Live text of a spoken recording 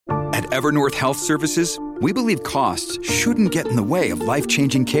Evernorth Health Services, we believe costs shouldn't get in the way of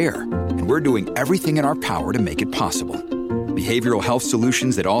life-changing care, and we're doing everything in our power to make it possible. Behavioral health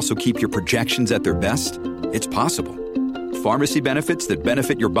solutions that also keep your projections at their best? It's possible. Pharmacy benefits that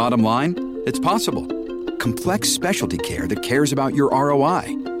benefit your bottom line? It's possible. Complex specialty care that cares about your ROI?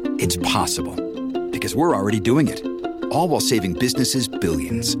 It's possible. Because we're already doing it. All while saving businesses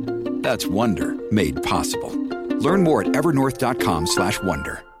billions. That's Wonder made possible. Learn more at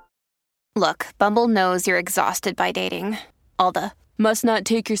evernorth.com/wonder. Look, Bumble knows you're exhausted by dating. All the must not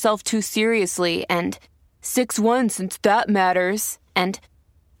take yourself too seriously and 6'1" since that matters. And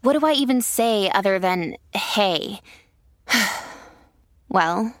what do I even say other than hey?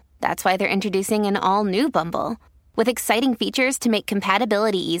 Well, that's why they're introducing an all-new Bumble with exciting features to make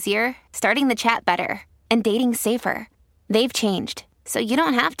compatibility easier, starting the chat better, and dating safer. They've changed, so you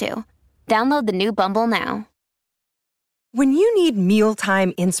don't have to. Download the new Bumble now. When you need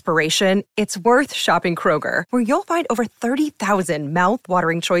mealtime inspiration, it's worth shopping Kroger, where you'll find over 30,000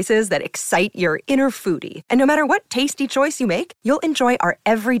 mouth-watering choices that excite your inner foodie. And no matter what tasty choice you make, you'll enjoy our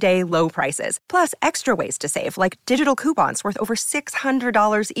everyday low prices, plus extra ways to save, like digital coupons worth over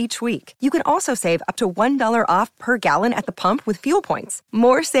 $600 each week. You can also save up to $1 off per gallon at the pump with fuel points.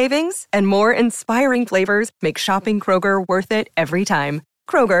 More savings and more inspiring flavors make shopping Kroger worth it every time.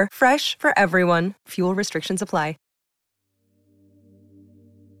 Kroger, fresh for everyone. Fuel restrictions apply.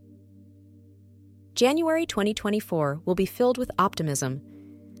 January 2024 will be filled with optimism.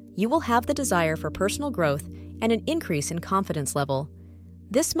 You will have the desire for personal growth and an increase in confidence level.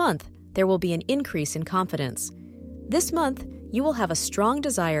 This month, there will be an increase in confidence. This month, you will have a strong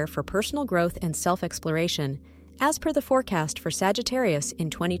desire for personal growth and self-exploration, as per the forecast for Sagittarius in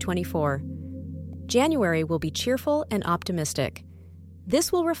 2024. January will be cheerful and optimistic.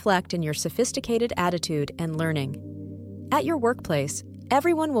 This will reflect in your sophisticated attitude and learning. At your workplace,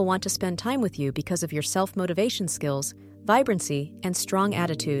 everyone will want to spend time with you because of your self-motivation skills, vibrancy, and strong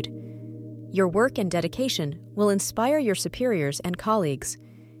attitude. Your work and dedication will inspire your superiors and colleagues.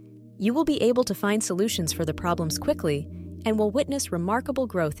 You will be able to find solutions for the problems quickly and will witness remarkable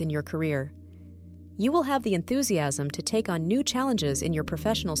growth in your career. You will have the enthusiasm to take on new challenges in your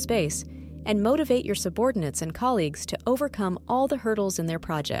professional space and motivate your subordinates and colleagues to overcome all the hurdles in their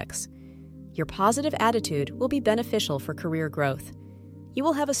projects. Your positive attitude will be beneficial for career growth. You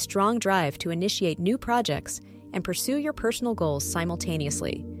will have a strong drive to initiate new projects and pursue your personal goals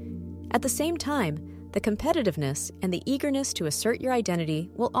simultaneously. At the same time, the competitiveness and the eagerness to assert your identity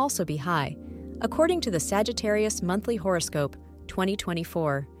will also be high, according to the Sagittarius Monthly Horoscope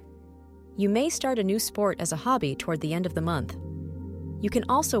 2024. You may start a new sport as a hobby toward the end of the month. You can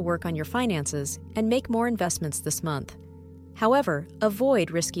also work on your finances and make more investments this month. However,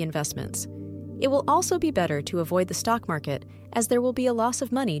 avoid risky investments. It will also be better to avoid the stock market, as there will be a loss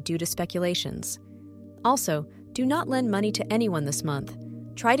of money due to speculations. Also, do not lend money to anyone this month.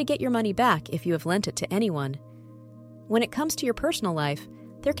 Try to get your money back if you have lent it to anyone. When it comes to your personal life,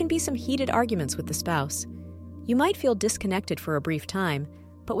 there can be some heated arguments with the spouse. You might feel disconnected for a brief time,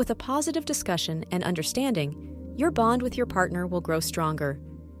 but with a positive discussion and understanding, your bond with your partner will grow stronger.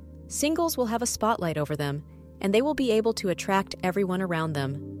 Singles will have a spotlight over them, and they will be able to attract everyone around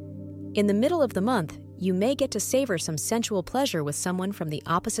them. In the middle of the month, you may get to savor some sensual pleasure with someone from the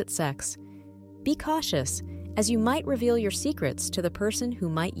opposite sex. Be cautious, as you might reveal your secrets to the person who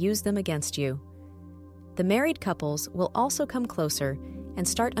might use them against you. The married couples will also come closer and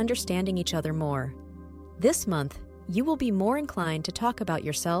start understanding each other more. This month, you will be more inclined to talk about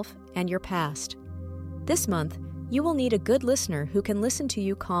yourself and your past. This month, you will need a good listener who can listen to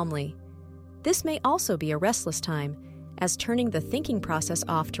you calmly. This may also be a restless time, as turning the thinking process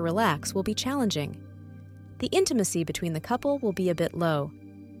off to relax will be challenging. The intimacy between the couple will be a bit low.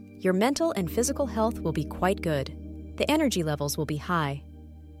 Your mental and physical health will be quite good. The energy levels will be high.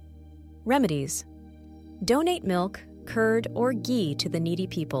 Remedies. Donate milk, curd, or ghee to the needy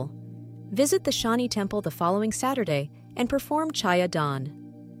people. Visit the Shani Temple the following Saturday and perform Chaya Dawn.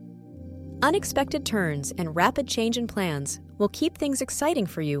 Unexpected turns and rapid change in plans will keep things exciting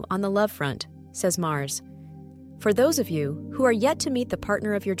for you on the love front, says Mars. For those of you who are yet to meet the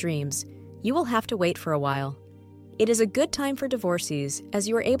partner of your dreams, you will have to wait for a while. It is a good time for divorcees, as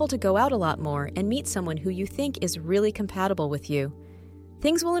you are able to go out a lot more and meet someone who you think is really compatible with you.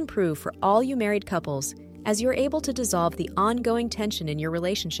 Things will improve for all you married couples, as you are able to dissolve the ongoing tension in your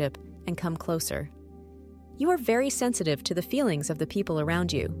relationship and come closer. You are very sensitive to the feelings of the people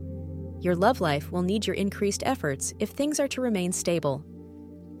around you. Your love life will need your increased efforts if things are to remain stable.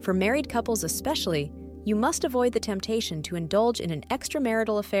 For married couples especially, you must avoid the temptation to indulge in an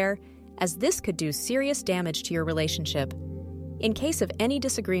extramarital affair, as this could do serious damage to your relationship. In case of any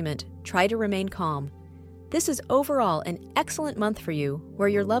disagreement, try to remain calm. This is overall an excellent month for you where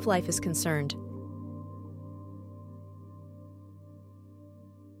your love life is concerned.